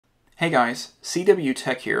Hey guys, CW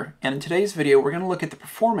Tech here, and in today's video we're going to look at the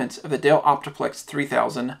performance of the Dell Optiplex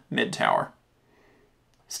 3000 mid-tower.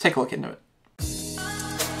 Let's take a look into it.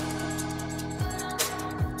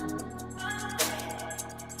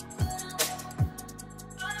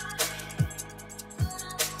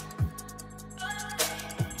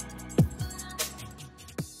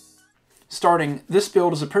 Starting, this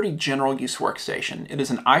build is a pretty general use workstation. It is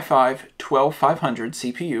an i5-12500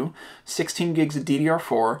 CPU, 16 gigs of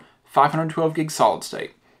DDR4, 512 gig solid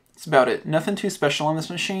state. That's about it. Nothing too special on this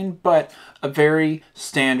machine, but a very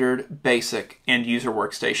standard, basic end user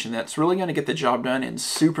workstation that's really going to get the job done and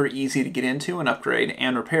super easy to get into and upgrade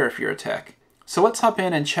and repair if you're a tech. So let's hop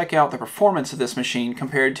in and check out the performance of this machine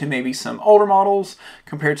compared to maybe some older models,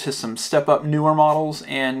 compared to some step-up newer models,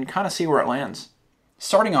 and kind of see where it lands.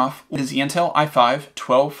 Starting off is the Intel i5-12500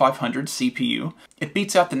 CPU. It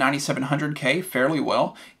beats out the 9700K fairly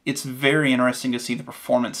well. It's very interesting to see the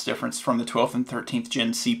performance difference from the 12th and 13th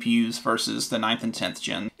gen CPUs versus the 9th and 10th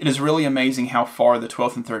gen. It is really amazing how far the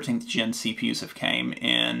 12th and 13th gen CPUs have came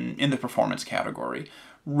in the performance category.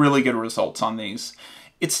 Really good results on these.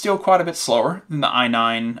 It's still quite a bit slower than the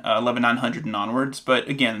i9 11900 and onwards, but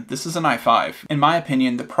again, this is an i5. In my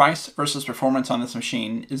opinion, the price versus performance on this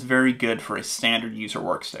machine is very good for a standard user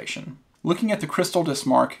workstation. Looking at the Crystal Disk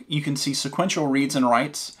Mark, you can see sequential reads and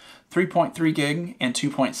writes, 3.3 gig and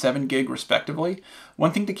 2.7 gig respectively.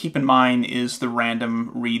 One thing to keep in mind is the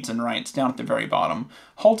random reads and writes down at the very bottom.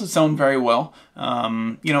 Holds its own very well.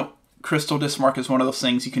 Crystal Disk Mark is one of those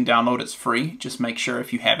things you can download, it's free. Just make sure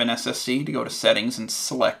if you have an SSD to go to settings and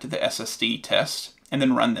select the SSD test and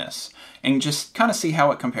then run this and just kind of see how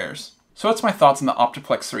it compares. So that's my thoughts on the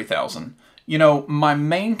Optiplex 3000. You know, my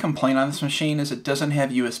main complaint on this machine is it doesn't have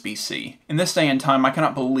USB-C. In this day and time, I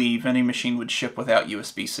cannot believe any machine would ship without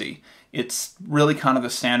USB-C. It's really kind of the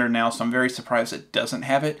standard now, so I'm very surprised it doesn't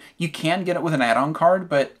have it. You can get it with an add-on card,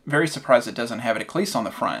 but very surprised it doesn't have it, at least on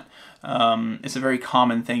the front. It's a very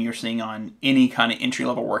common thing you're seeing on any kind of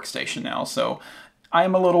entry-level workstation now, so I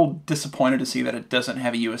am a little disappointed to see that it doesn't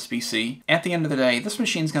have a USB-C. At the end of the day, this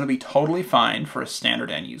machine's going to be totally fine for a standard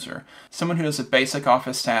end user. Someone who does the basic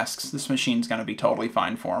office tasks, this machine's going to be totally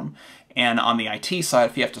fine for them. And on the IT side,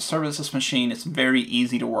 if you have to service this machine, it's very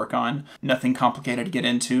easy to work on. Nothing complicated to get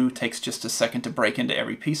into, takes just a second to break into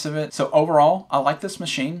every piece of it. So overall, I like this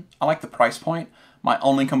machine. I like the price point. My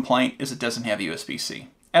only complaint is it doesn't have USB-C.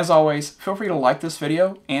 As always, feel free to like this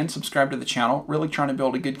video and subscribe to the channel. Really trying to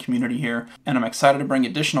build a good community here, and I'm excited to bring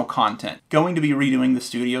additional content. Going to be redoing the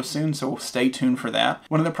studio soon, so stay tuned for that.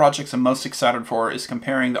 One of the projects I'm most excited for is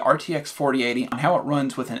comparing the RTX 4080 on how it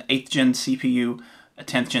runs with an 8th gen CPU, a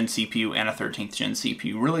 10th gen CPU, and a 13th gen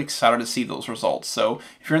CPU. Really excited to see those results. So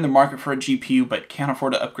if you're in the market for a GPU but can't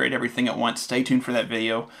afford to upgrade everything at once, stay tuned for that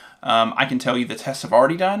video. I can tell you the tests I've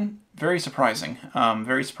already done, very surprising.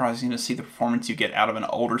 Very surprising to see the performance you get out of an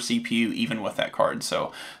older CPU even with that card.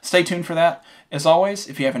 So stay tuned for that. As always,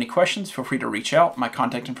 if you have any questions, feel free to reach out. My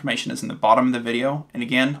contact information is in the bottom of the video. And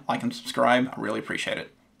again, like and subscribe. I really appreciate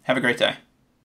it. Have a great day.